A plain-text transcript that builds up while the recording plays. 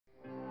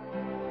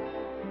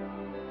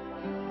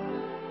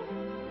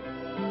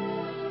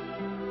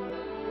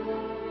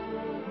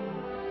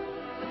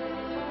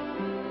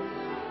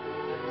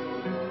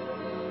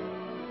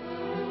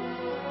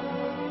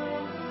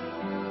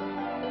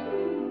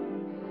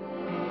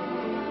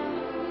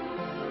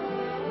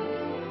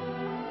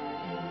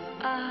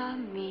Ah,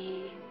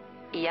 me,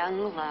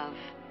 young love.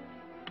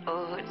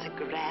 Oh, it's a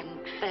grand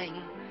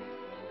thing.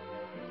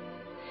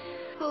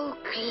 Oh,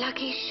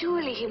 Clucky,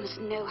 surely he must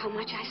know how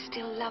much I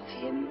still love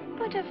him.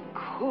 But of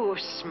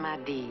course, my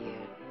dear.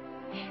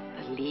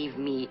 Believe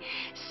me,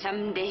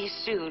 someday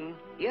soon,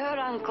 your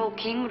Uncle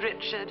King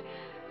Richard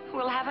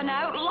will have an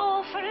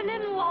outlaw for an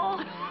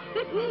in-law.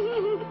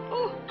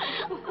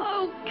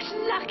 oh,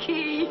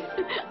 Clucky.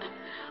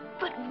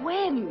 But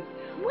when?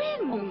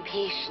 When? Oh,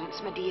 patience,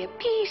 my dear,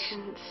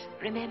 patience.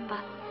 Remember,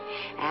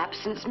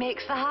 absence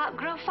makes the heart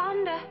grow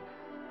fonder.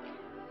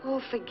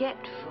 Oh,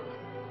 forgetful.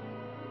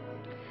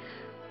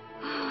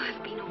 Oh,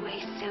 I've been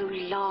away so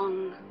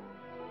long.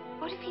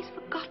 What if he's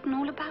forgotten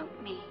all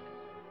about me?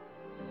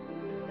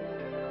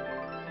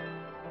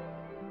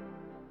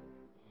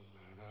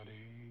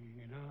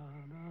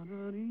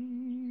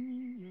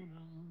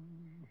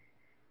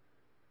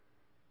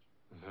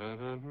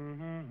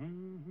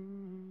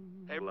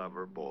 Hey,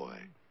 lover boy.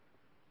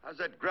 How's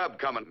that grub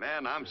coming?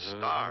 Man, I'm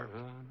starved.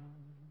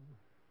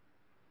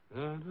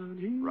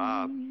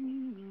 Rob.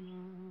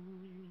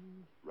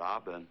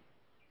 Robin.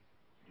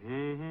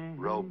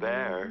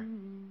 Robert.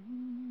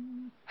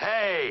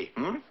 Hey!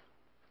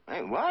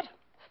 Hey, what?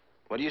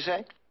 What do you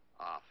say?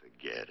 Ah,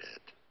 forget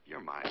it.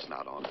 Your mind's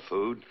not on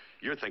food.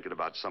 You're thinking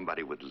about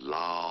somebody with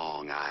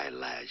long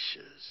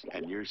eyelashes.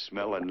 And you're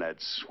smelling that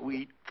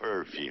sweet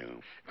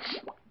perfume.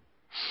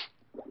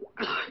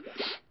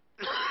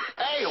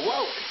 Hey,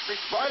 whoa!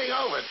 It's boiling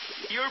over.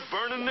 You're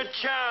burning the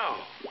chow.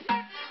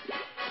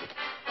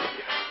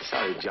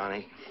 Sorry,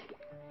 Johnny.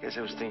 Guess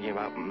I was thinking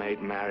about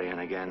Maid Marian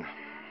again.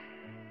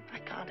 I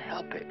can't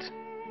help it.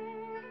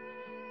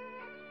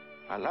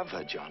 I love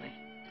her, Johnny.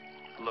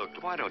 Look,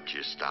 why don't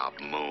you stop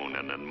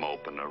mooning and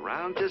moping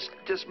around?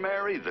 Just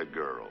marry the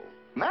girl.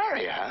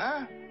 Marry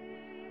her?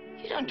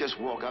 You don't just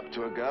walk up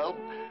to a girl,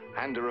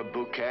 hand her a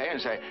bouquet, and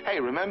say, hey,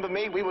 remember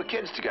me? We were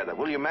kids together.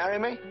 Will you marry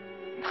me?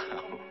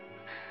 No.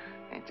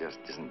 It just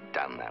isn't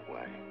done that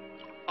way.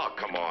 Oh,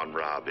 come on,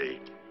 Robbie.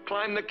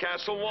 Climb the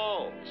castle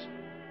walls.